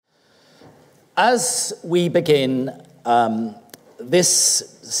As we begin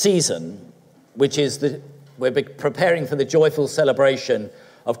this season, which is we're preparing for the joyful celebration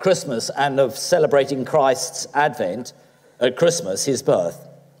of Christmas and of celebrating Christ's advent at Christmas, his birth,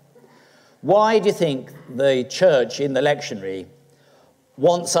 why do you think the church in the lectionary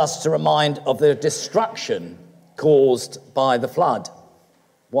wants us to remind of the destruction caused by the flood?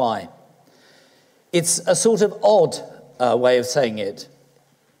 Why? It's a sort of odd way of saying it.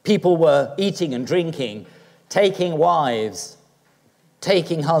 People were eating and drinking, taking wives,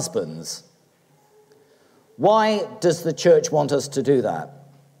 taking husbands. Why does the church want us to do that?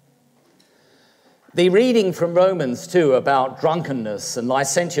 The reading from Romans 2 about drunkenness and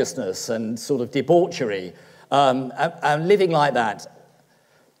licentiousness and sort of debauchery and living like that,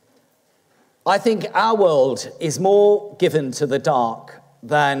 I think our world is more given to the dark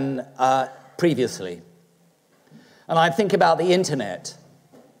than previously. And I think about the internet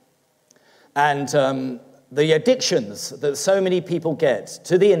and the addictions that so many people get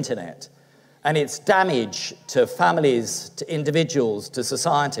to the internet and its damage to families, to individuals, to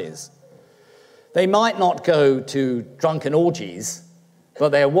societies. They might not go to drunken orgies,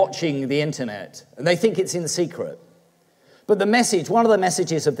 but they're watching the internet and they think it's in secret. But the message, one of the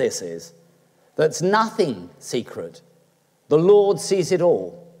messages of this is that's nothing secret. The Lord sees it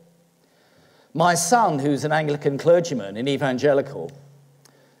all. My son, who's an Anglican clergyman in evangelical,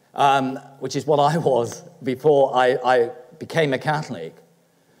 which is what I was before I became a Catholic,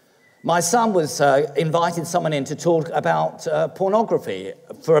 my son was invited someone in to talk about pornography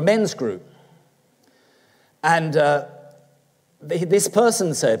for a men's group. And this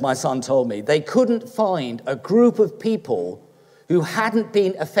person said, my son told me, they couldn't find a group of people who hadn't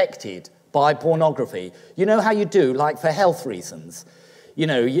been affected by pornography. You know how you do, like for health reasons. You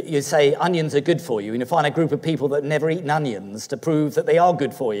know, you say onions are good for you, and you find a group of people that have never eaten onions to prove that they are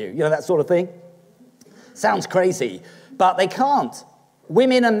good for you. You know, that sort of thing? Sounds crazy, but they can't.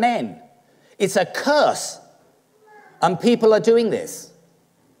 Women and men. It's a curse, and people are doing this.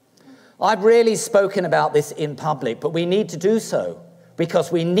 I've rarely spoken about this in public, but we need to do so because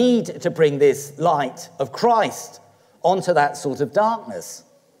we need to bring this light of Christ onto that sort of darkness.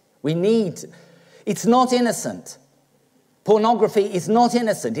 It's not innocent. Pornography is not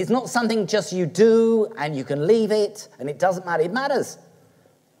innocent. It's not something just you do and you can leave it and it doesn't matter. It matters.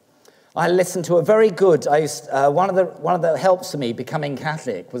 I listened to a very good, one of the helps for me becoming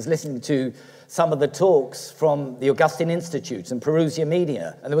Catholic was listening to some of the talks from the Augustine Institute and Perusia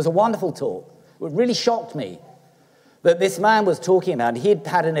Media. And there was a wonderful talk. It really shocked me that this man was talking about, he'd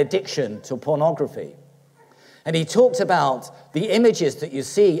had an addiction to pornography. And he talked about the images that you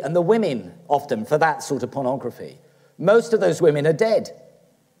see and the women often for that sort of pornography. Most of those women are dead.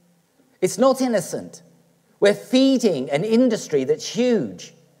 It's not innocent. We're feeding an industry that's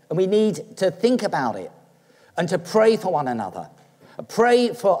huge, and we need to think about it and to pray for one another.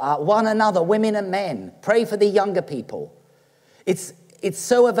 Pray for one another, women and men. Pray for the younger people. It's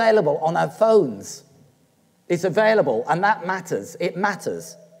so available on our phones. It's available, and that matters. It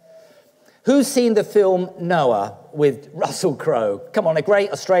matters. Who's seen the film Noah with Russell Crowe? Come on, a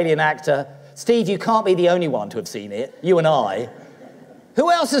great Australian actor. Steve, you can't be the only one to have seen it. You and I. Who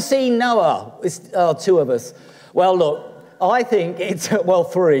else has seen Noah? It's two of us. Well, look, I think it's,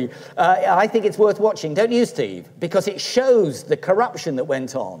 three. I think it's worth watching, don't you, Steve? Because it shows the corruption that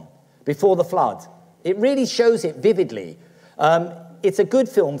went on before the flood. It really shows it vividly. It's a good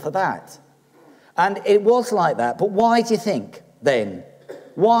film for that. And it was like that. But why do you think, then,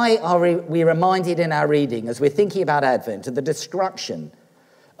 why are we reminded in our reading, as we're thinking about Advent, of the destruction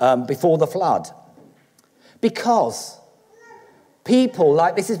before the flood? Because people,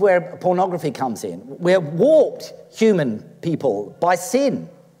 like this is where pornography comes in. We're warped human people by sin.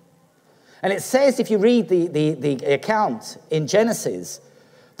 And it says, if you read the account in Genesis,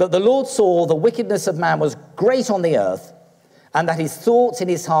 that the Lord saw the wickedness of man was great on the earth, and that his thoughts in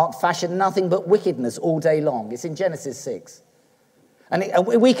his heart fashioned nothing but wickedness all day long. It's in Genesis 6. And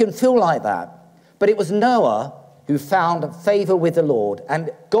we can feel like that. But it was Noah who found favor with the Lord.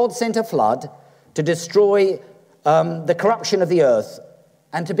 And God sent a flood to destroy the corruption of the earth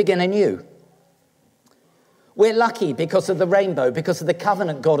and to begin anew. We're lucky because of the rainbow, because of the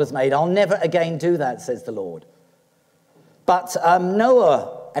covenant God has made. I'll never again do that, says the Lord. But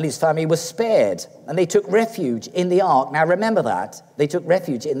Noah and his family were spared, and they took refuge in the ark. Now remember that. They took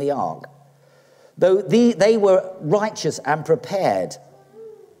refuge in the ark. Though they were righteous and prepared.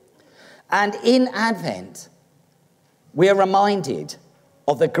 And in Advent, we are reminded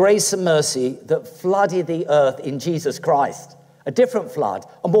of the grace and mercy that flooded the earth in Jesus Christ. A different flood,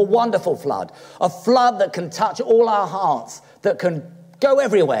 a more wonderful flood, a flood that can touch all our hearts, that can go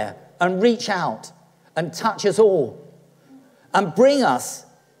everywhere and reach out and touch us all and bring us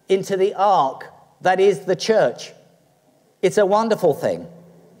into the ark that is the church. It's a wonderful thing.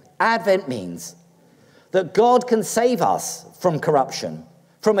 Advent means that God can save us from corruption,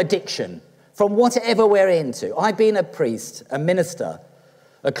 from addiction, from whatever we're into. I've been a priest, a minister,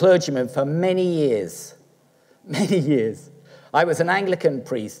 a clergyman for many years. Many years. I was an Anglican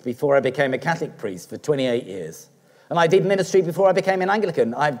priest before I became a Catholic priest for 28 years. And I did ministry before I became an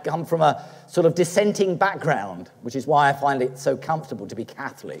Anglican. I've come from a sort of dissenting background, which is why I find it so comfortable to be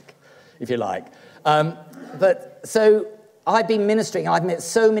Catholic, if you like. But so I've been ministering, and I've met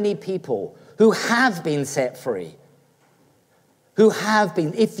so many people who have been set free, who have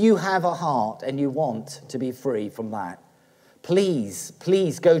been, if you have a heart and you want to be free from that, please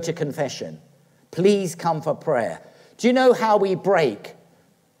go to confession. Please come for prayer. Do you know how we break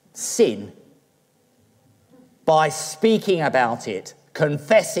sin? By speaking about it,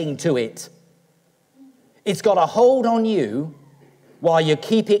 confessing to it. It's got a hold on you while you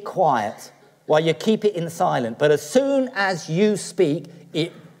keep it quiet, while you keep it in silent. But as soon as you speak,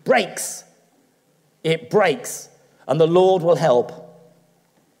 it breaks. It breaks, and the Lord will help.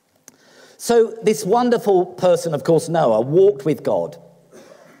 So this wonderful person, of course, Noah, walked with God.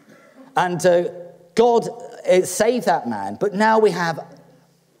 And God saved that man, but now we have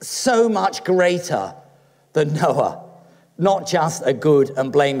so much greater than Noah. Not just a good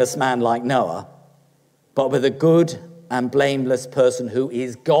and blameless man like Noah, but with a good and blameless person who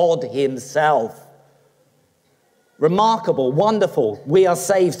is God himself. Remarkable, wonderful. We are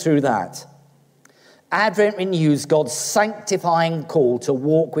saved through that. Advent renews God's sanctifying call to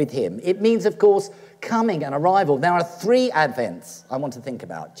walk with him. It means, of course, coming and arrival. There are 3 Advents I want to think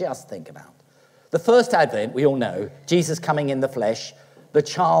about, just think about. The first Advent, we all know, Jesus coming in the flesh, the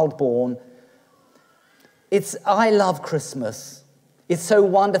child born. I love Christmas. It's so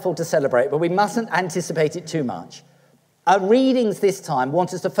wonderful to celebrate, but we mustn't anticipate it too much. Our readings this time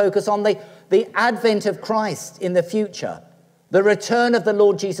want us to focus on the advent of Christ in the future, the return of the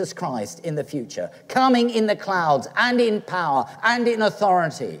Lord Jesus Christ in the future, coming in the clouds and in power and in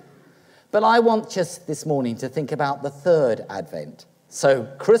authority. But I want just this morning to think about the third Advent. So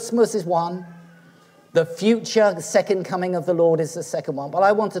Christmas is one. The future second coming of the Lord is the second one. But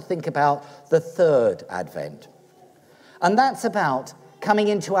I want to think about the third Advent. And that's about coming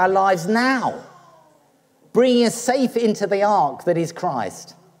into our lives now, bringing us safe into the ark that is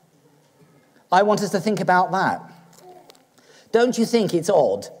Christ. I want us to think about that. Don't you think it's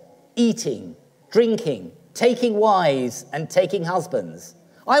odd, eating, drinking, taking wives and taking husbands?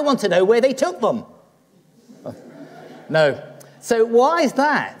 I want to know where they took them. No. So why is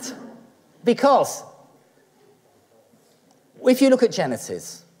that? Because if you look at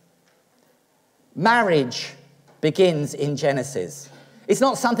Genesis, marriage begins in Genesis. It's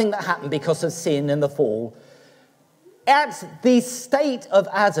not something that happened because of sin and the fall. At the state of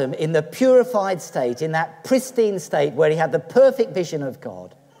Adam, in the purified state, in that pristine state where he had the perfect vision of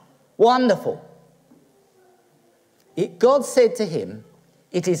God, wonderful. God said to him,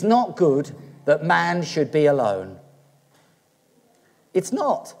 "It is not good that man should be alone." It's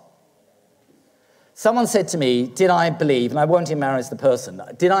not. Someone said to me, did I believe, and I won't embarrass the person,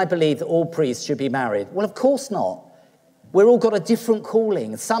 did I believe that all priests should be married? Well, of course not. We've all got a different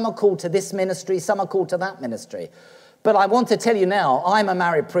calling. Some are called to this ministry, some are called to that ministry. But I want to tell you now, I'm a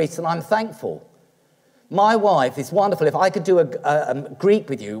married priest and I'm thankful. My wife is wonderful. If I could do a Greek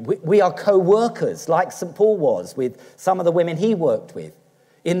with you, we are co-workers like St. Paul was with some of the women he worked with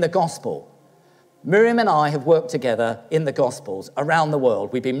in the gospel. Miriam and I have worked together in the Gospels around the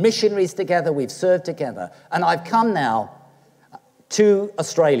world. We've been missionaries together, we've served together. And I've come now to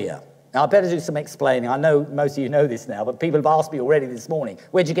Australia. Now, I better do some explaining. I know most of you know this now, but people have asked me already this morning,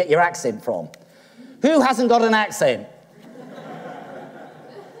 where'd you get your accent from? Who hasn't got an accent?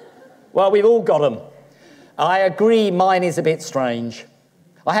 Well, we've all got them. I agree mine is a bit strange.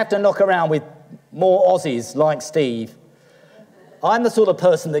 I have to knock around with more Aussies like Steve. I'm the sort of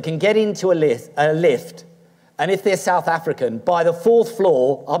person that can get into a lift, and if they're South African, by the 4th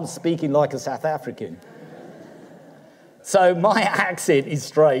floor, I'm speaking like a South African. So my accent is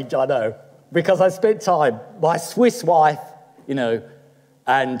strange, I know, because I spent time, my Swiss wife,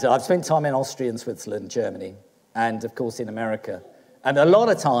 and I've spent time in Austria and Switzerland, Germany, and of course in America. And a lot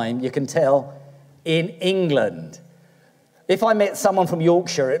of time, you can tell, in England. If I met someone from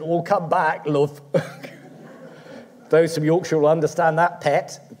Yorkshire, it will come back, love. Those from Yorkshire will understand that,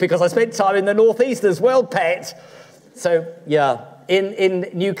 pet, because I spent time in the northeast as well, pet. So, yeah, in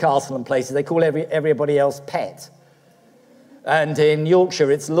Newcastle and places, they call everybody else pet. And in Yorkshire,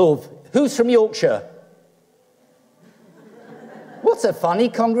 it's love. Who's from Yorkshire? What? What a funny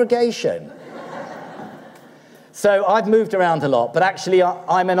congregation. So I've moved around a lot, but actually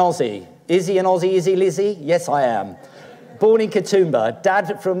I'm an Aussie. Is he an Aussie? Is he Lizzie? Yes, I am. Born in Katoomba,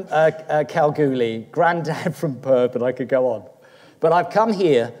 dad from Kalgoorlie, granddad from Perth, and I could go on. But I've come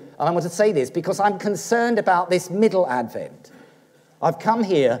here, and I want to say this, because I'm concerned about this middle Advent. I've come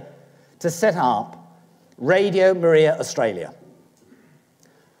here to set up Radio Maria Australia.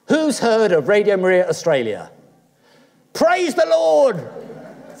 Who's heard of Radio Maria Australia? Praise the Lord!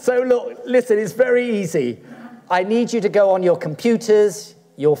 So look, listen, it's very easy. I need you to go on your computers,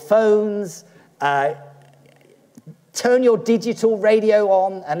 your phones, turn your digital radio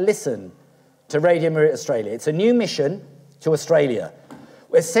on and listen to Radio Maria Australia. It's a new mission to Australia.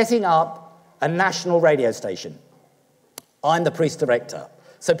 We're setting up a national radio station. I'm the priest director.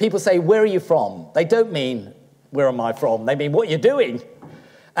 So people say, where are you from? They don't mean, where am I from? They mean, what you're doing.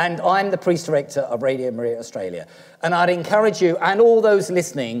 And I'm the priest director of Radio Maria Australia. And I'd encourage you and all those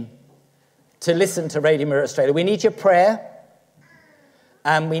listening to listen to Radio Maria Australia. We need your prayer,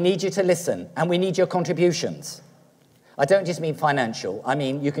 and we need you to listen, and we need your contributions. I don't just mean financial. I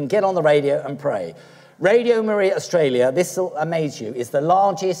mean, you can get on the radio and pray. Radio Maria Australia, this will amaze you, is the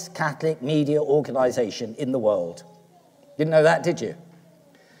largest Catholic media organisation in the world. Didn't know that, did you?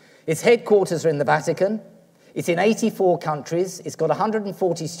 Its headquarters are in the Vatican. It's in 84 countries. It's got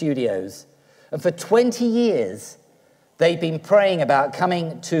 140 studios. And for 20 years, they've been praying about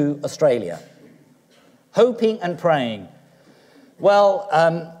coming to Australia. Hoping and praying. Well,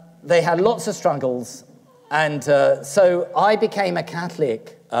 they had lots of struggles. And so I became a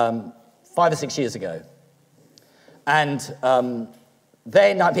Catholic 5 or 6 years ago. And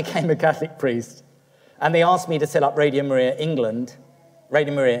then I became a Catholic priest. And they asked me to set up Radio Maria England,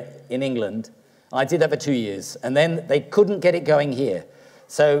 Radio Maria in England. I did that for 2 years. And then they couldn't get it going here.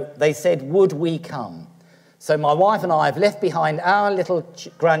 So they said, would we come? So my wife and I have left behind our little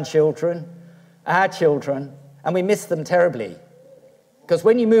grandchildren, our children, and we miss them terribly. Because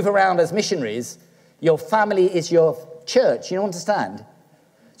when you move around as missionaries, your family is your church, you understand?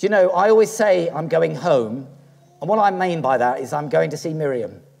 Do you know, I always say I'm going home, and what I mean by that is I'm going to see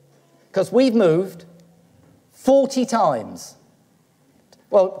Miriam. Because we've moved 40 times.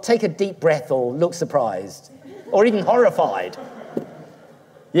 Well, take a deep breath or look surprised, or even horrified.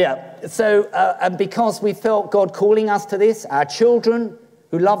 Yeah, so, and because we felt God calling us to this, our children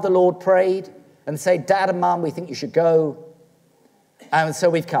who love the Lord prayed and said, Dad and Mum, we think you should go. And so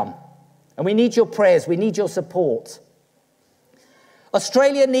we've come. And we need your prayers, we need your support.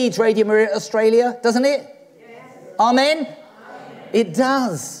 Australia needs Radio Maria Australia, doesn't it? Yes. Amen? Amen? It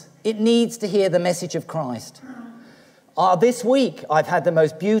does. It needs to hear the message of Christ. This week, I've had the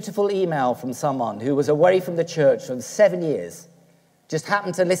most beautiful email from someone who was away from the church for 7 years, just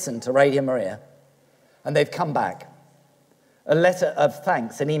happened to listen to Radio Maria, and they've come back. A letter of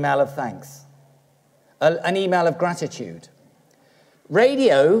thanks, an email of thanks, an email of gratitude.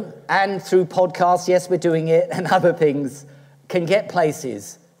 Radio, and through podcasts, yes, we're doing it, and other things, can get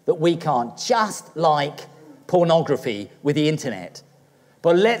places that we can't, just like pornography with the internet.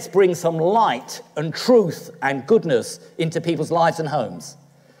 But let's bring some light and truth and goodness into people's lives and homes.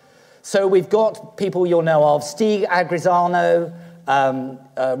 So we've got people you'll know of, Stig Agrizzano,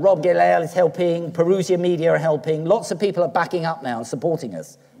 Rob Gilel is helping, Perusia Media are helping. Lots of people are backing up now and supporting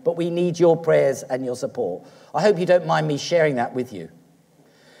us. But we need your prayers and your support. I hope you don't mind me sharing that with you.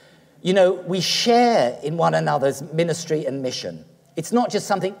 You know, we share in one another's ministry and mission. It's not just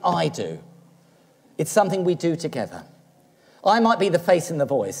something I do. It's something we do together. I might be the face and the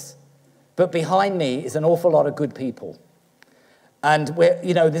voice, but behind me is an awful lot of good people. And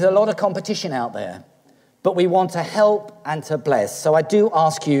there's a lot of competition out there, but we want to help and to bless. So I do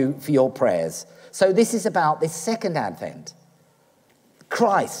ask you for your prayers. So this is about this second Advent.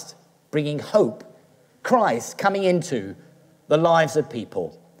 Christ bringing hope. Christ coming into the lives of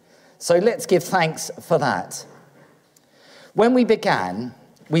people. So let's give thanks for that. When we began,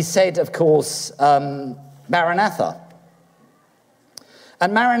 we said, of course, Maranatha.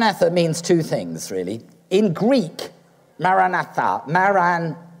 And Maranatha means two things, really. In Greek, Maranatha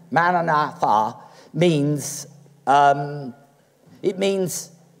means, it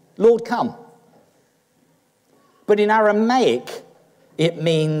means, Lord, come. But in Aramaic, it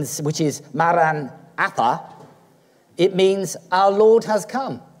means, which is Maranatha, it means our Lord has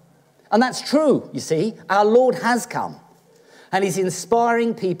come. And that's true, you see. Our Lord has come. And he's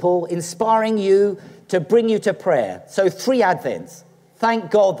inspiring people, inspiring you to bring you to prayer. So 3 Advents.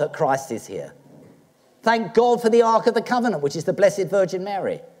 Thank God that Christ is here. Thank God for the Ark of the Covenant, which is the Blessed Virgin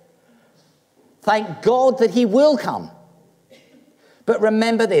Mary. Thank God that he will come. But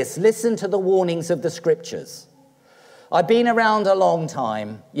remember this, listen to the warnings of the Scriptures. I've been around a long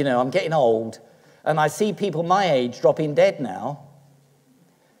time. You know, I'm getting old, and I see people my age dropping dead now.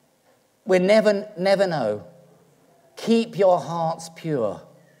 We never know. Keep your hearts pure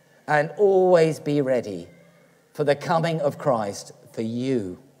and always be ready for the coming of Christ for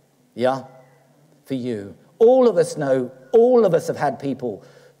you. Yeah? For you. All of us know, all of us have had people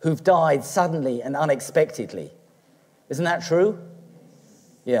who've died suddenly and unexpectedly. Isn't that true?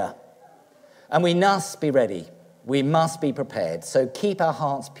 Yeah. And we must be ready. We must be prepared. So keep our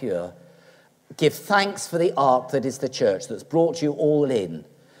hearts pure. Give thanks for the ark that is the church that's brought you all in.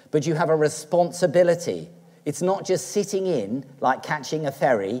 But you have a responsibility. It's not just sitting in like catching a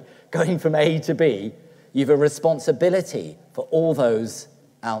ferry, going from A to B. You have a responsibility for all those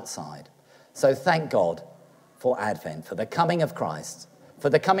outside. So thank God for Advent, for the coming of Christ,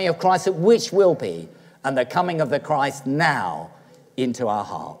 which will be, and the coming of the Christ now into our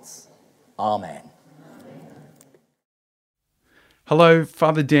hearts. Amen. Hello,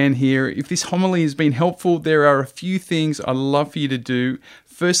 Father Dan here. If this homily has been helpful, there are a few things I'd love for you to do.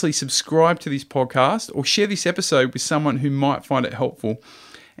 Firstly, subscribe to this podcast or share this episode with someone who might find it helpful.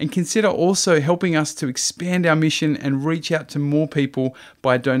 And consider also helping us to expand our mission and reach out to more people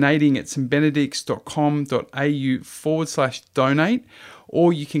by donating at stbenedicts.com.au/donate,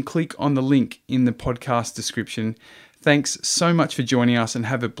 or you can click on the link in the podcast description. Thanks so much for joining us and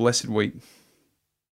have a blessed week.